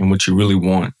are and what you really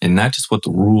want, and not just what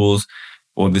the rules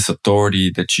or this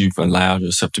authority that you've allowed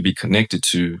yourself to be connected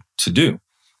to do.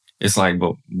 It's like,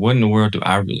 but what in the world do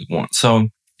I really want? So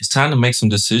it's time to make some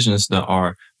decisions that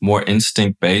are more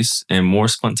instinct-based and more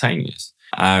spontaneous.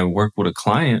 I work with a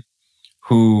client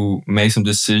who made some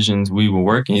decisions. We were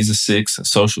working. He's a six, a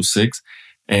social six,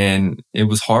 and it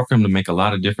was hard for him to make a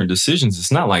lot of different decisions.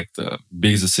 It's not like the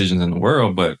biggest decisions in the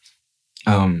world, but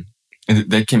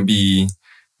they can be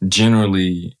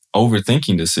generally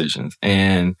overthinking decisions.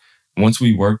 And once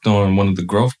we worked on one of the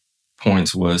growth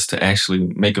points was to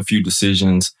actually make a few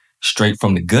decisions straight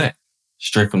from the gut,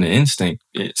 straight from the instinct.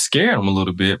 It scared him a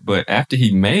little bit, but after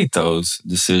he made those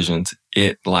decisions,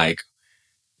 it felt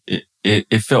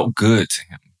good to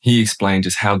him. He explained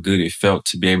just how good it felt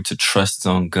to be able to trust his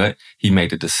own gut. He made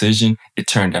the decision. It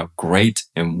turned out great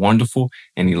and wonderful,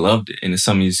 and he loved it. And it's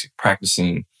something he's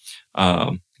practicing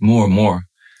more and more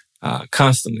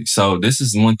constantly. So this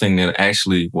is one thing that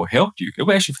actually will help you. It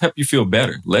will actually help you feel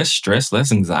better, less stress,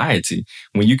 less anxiety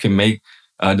when you can make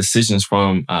decisions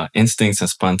from instincts and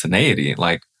spontaneity.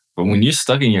 But when you're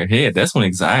stuck in your head, that's when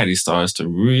anxiety starts to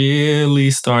really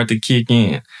start to kick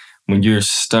in. When you're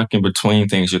stuck in between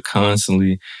things, you're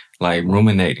constantly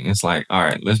ruminating. It's like, all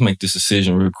right, let's make this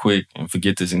decision real quick and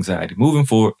forget this anxiety. Moving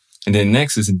forward. And then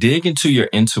next is dig into your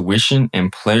intuition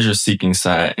and pleasure-seeking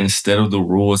side instead of the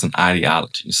rules and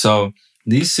ideology. So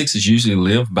these sixes usually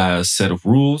live by a set of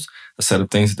rules, a set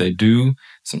of things that they do,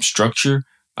 some structure.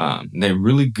 They're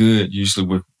really good usually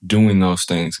with doing those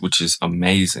things, which is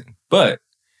amazing. But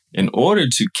in order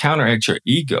to counteract your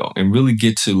ego and really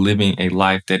get to living a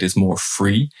life that is more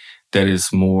free, that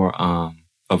is more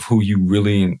of who you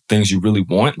really and things you really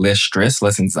want, less stress,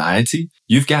 less anxiety,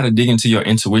 you've got to dig into your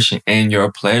intuition and your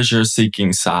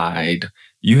pleasure-seeking side.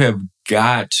 You have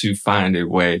got to find a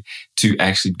way to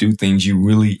actually do things you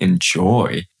really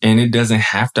enjoy. And it doesn't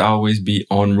have to always be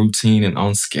on routine and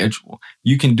on schedule.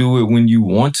 You can do it when you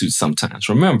want to sometimes.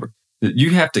 Remember,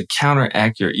 you have to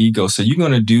counteract your ego. So you're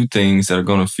going to do things that are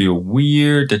going to feel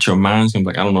weird, that your mind's going to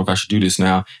be like, I don't know if I should do this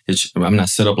now. I'm not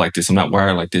set up like this. I'm not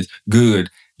wired like this. Good.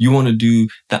 You want to do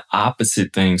the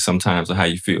opposite thing sometimes of how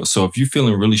you feel. So if you're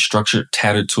feeling really structured,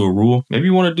 tattered to a rule, maybe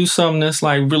you want to do something that's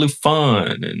really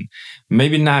fun and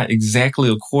maybe not exactly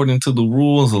according to the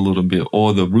rules a little bit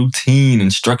or the routine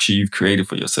and structure you've created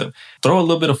for yourself. Throw a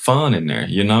little bit of fun in there,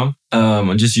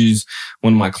 I just use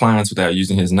one of my clients without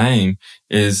using his name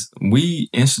is we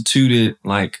instituted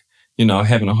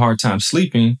having a hard time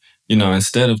sleeping.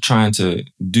 Instead of trying to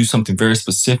do something very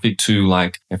specific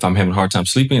to if I'm having a hard time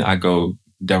sleeping, I go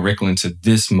directly into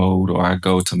this mode or I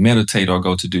go to meditate or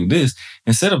go to do this.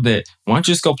 Instead of that, why don't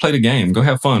you just go play the game? Go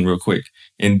have fun real quick.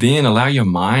 And then allow your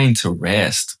mind to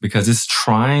rest because it's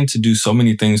trying to do so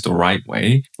many things the right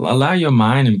way. Allow your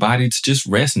mind and body to just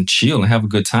rest and chill and have a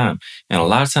good time. And a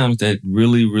lot of times that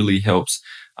really, really helps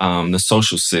the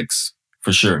social six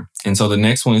for sure. And so the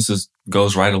next one is just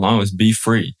goes right along is be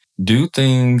free. Do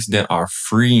things that are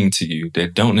freeing to you,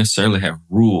 that don't necessarily have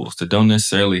rules, that don't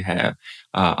necessarily have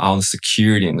all the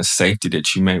security and the safety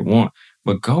that you may want,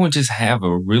 but go and just have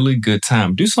a really good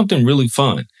time. Do something really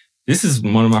fun. This is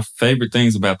one of my favorite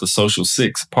things about the social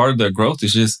six. Part of their growth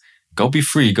is just go be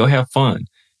free, go have fun,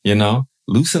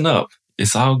 loosen up.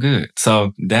 It's all good.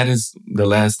 So that is the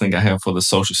last thing I have for the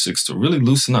social six, to really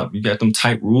loosen up. You got them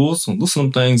tight rules, so loosen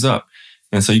them things up.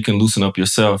 And so you can loosen up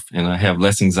yourself and have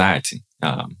less anxiety.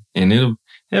 And it'll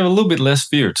have a little bit less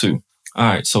fear too. All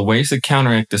right. So ways to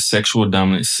counteract the sexual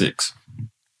dominant six.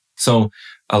 So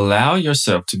allow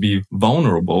yourself to be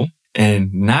vulnerable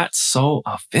and not so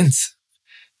offensive.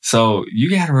 So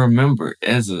you got to remember,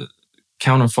 as a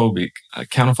counterphobic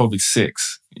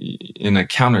six in a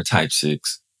counter type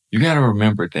six, you got to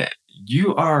remember that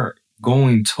you are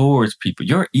going towards people.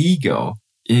 Your ego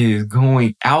is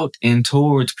going out and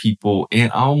towards people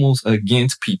and almost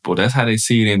against people. That's how they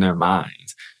see it in their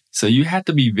minds. So you have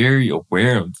to be very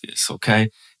aware of this, okay?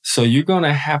 So you're going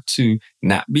to have to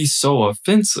not be so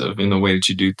offensive in the way that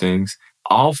you do things,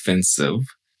 offensive.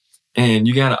 And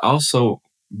you got to also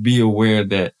be aware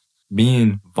that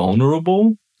being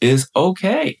vulnerable is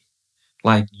okay.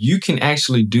 Like, you can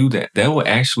actually do that. That will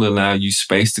actually allow you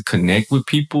space to connect with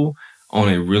people on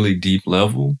a really deep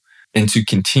level and to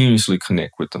continuously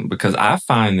connect with them. Because I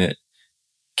find that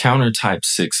counter type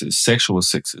sixes, sexual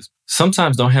sixes,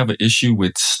 sometimes don't have an issue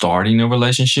with starting a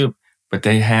relationship, but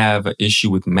they have an issue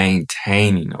with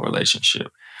maintaining a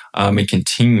relationship and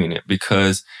continuing it,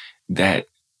 because that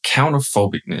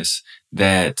counterphobicness,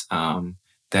 that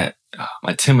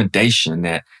intimidation,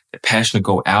 that passion to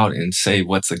go out and say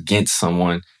what's against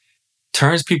someone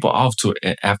turns people off to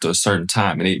it after a certain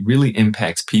time. And it really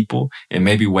impacts people in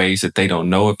maybe ways that they don't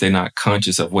know if they're not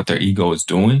conscious of what their ego is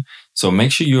doing. So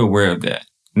make sure you're aware of that.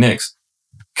 Next,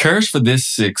 courage for this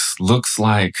six looks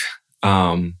like,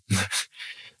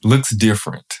 looks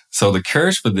different. So the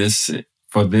courage for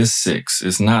this six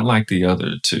is not like the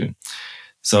other two.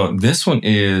 So this one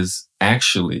is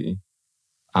actually,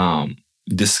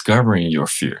 discovering your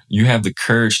fear. You have the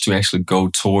courage to actually go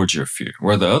towards your fear.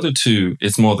 Where the other two,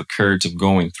 it's more the courage of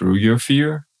going through your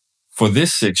fear. For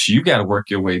this six, you got to work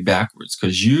your way backwards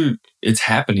because it's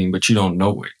happening, but you don't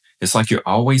know it. It's like you're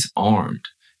always armed.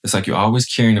 It's like you're always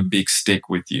carrying a big stick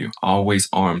with you, always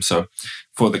armed. So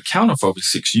for the counterphobic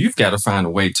six, you've got to find a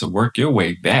way to work your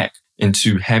way back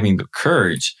into having the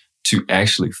courage to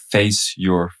actually face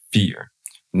your fear.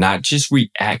 Not just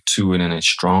react to it in a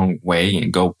strong way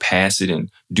and go past it and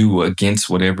do against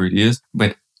whatever it is,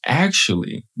 but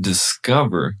actually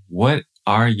discover what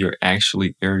are your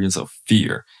actually areas of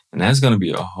fear. And that's going to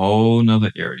be a whole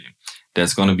nother area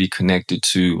that's going to be connected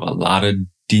to a lot of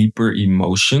deeper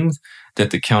emotions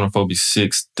that the counterphobic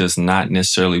six does not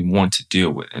necessarily want to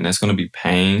deal with. And that's going to be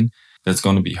pain. That's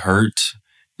going to be hurt.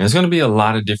 There's going to be a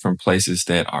lot of different places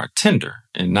that are tender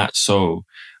and not so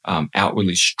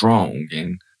outwardly strong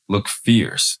and look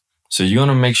fierce. So you're going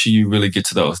to make sure you really get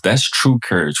to those. That's true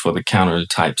courage for the counter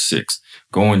type six,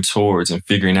 going towards and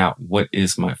figuring out what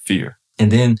is my fear.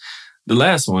 And then the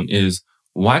last one is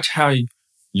watch how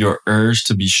your urge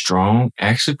to be strong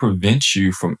actually prevents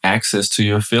you from access to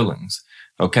your feelings.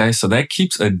 Okay, so that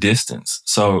keeps a distance.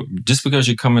 So just because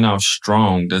you're coming out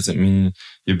strong doesn't mean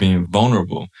you're being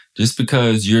vulnerable. Just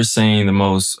because you're saying the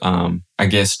most,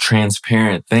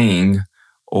 transparent thing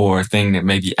or thing that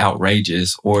may be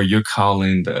outrageous, or you're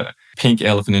calling the pink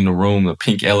elephant in the room the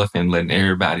pink elephant, letting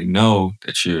everybody know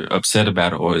that you're upset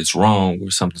about it or it's wrong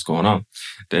or something's going on,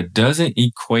 that doesn't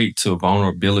equate to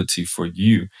vulnerability for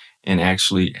you and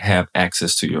actually have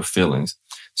access to your feelings.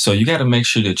 So you got to make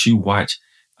sure that you watch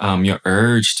your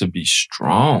urge to be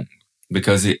strong,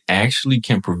 because it actually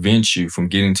can prevent you from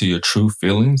getting to your true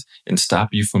feelings and stop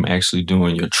you from actually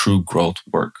doing your true growth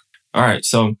work. All right,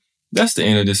 so that's the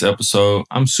end of this episode.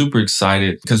 I'm super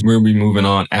excited because we'll be moving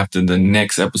on after the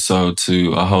next episode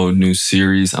to a whole new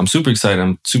series. I'm super excited.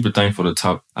 I'm super thankful to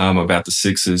talk about the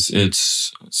sixes.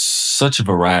 It's such a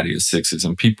variety of sixes,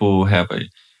 and people have a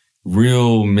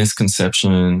real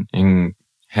misconception and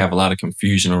have a lot of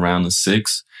confusion around the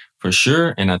six. For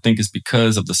sure. And I think it's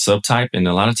because of the subtype. And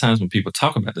a lot of times when people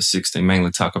talk about the six, they mainly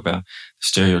talk about the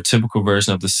stereotypical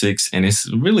version of the six. And it's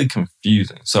really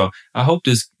confusing. So I hope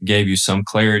this gave you some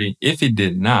clarity. If it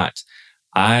did not,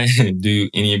 I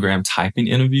do Enneagram typing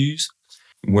interviews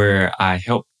where I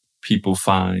help people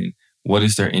find what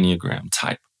is their Enneagram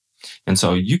type. And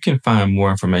so you can find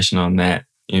more information on that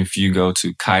if you go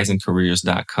to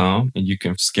kaizencareers.com, and you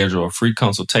can schedule a free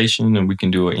consultation and we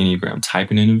can do an Enneagram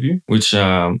typing interview, which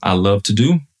I love to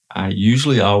do. I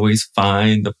usually always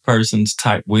find the person's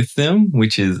type with them,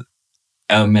 which is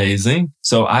amazing.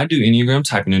 So I do Enneagram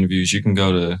typing interviews. You can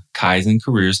go to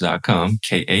kaizencareers.com,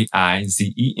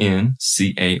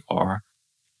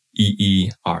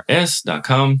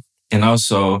 KAIZENCAREERS.com. And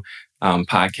also,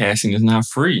 podcasting is not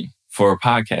free for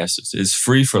podcasters. It's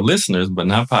free for listeners, but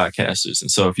not podcasters. And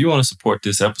so if you want to support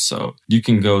this episode, you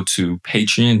can go to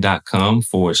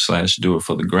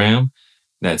patreon.com/doitforthegram.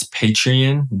 That's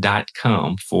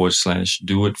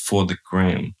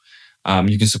patreon.com/doitforthegram.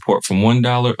 You can support from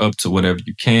 $1 up to whatever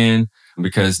you can,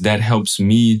 because that helps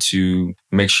me to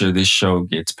make sure this show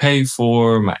gets paid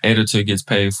for, my editor gets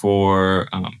paid for,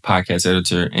 podcast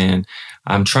editor. And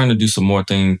I'm trying to do some more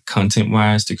things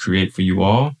content-wise to create for you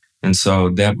all. And so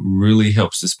that really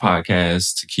helps this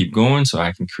podcast to keep going so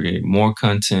I can create more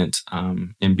content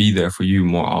and be there for you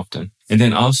more often. And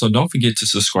then also don't forget to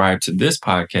subscribe to this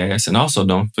podcast, and also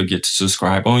don't forget to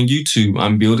subscribe on YouTube.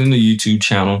 I'm building a YouTube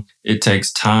channel. It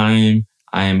takes time.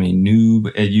 I am a noob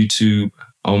at YouTube.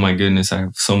 Oh my goodness, I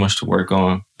have so much to work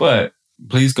on. But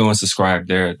please go and subscribe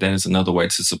there. That is another way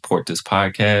to support this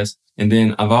podcast. And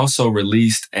then I've also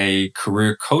released a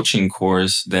career coaching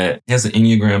course that has an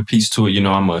Enneagram piece to it. You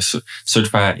know, I'm a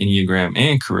certified Enneagram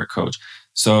and career coach.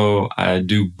 So I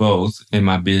do both in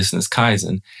my business,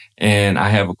 Kaizen. And I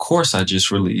have a course I just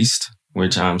released,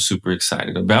 which I'm super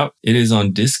excited about. It is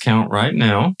on discount right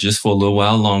now, just for a little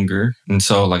while longer. And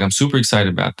so I'm super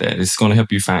excited about that. It's going to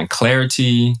help you find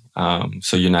clarity,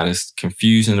 so you're not as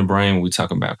confused in the brain when we talk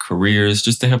about careers,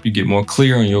 just to help you get more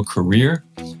clear on your career.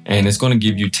 And it's going to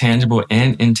give you tangible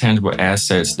and intangible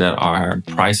assets that are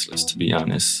priceless, to be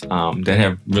honest, that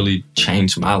have really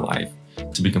changed my life,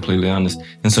 to be completely honest.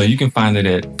 And so you can find it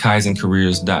at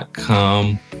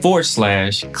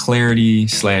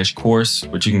kaizencareers.com/clarity/course,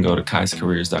 but you can go to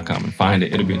kaizencareers.com and find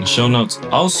it. It'll be in the show notes.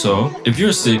 Also, if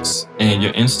you're 6 and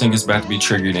your instinct is about to be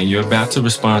triggered and you're about to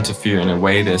respond to fear in a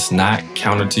way that's not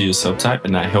counter to your subtype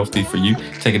and not healthy for you,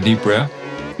 take a deep breath,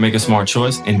 make a smart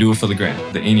choice, and do it for the gram,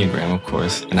 the Enneagram, of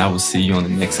course. And I will see you on the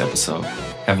next episode.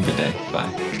 Have a good day.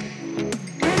 Bye.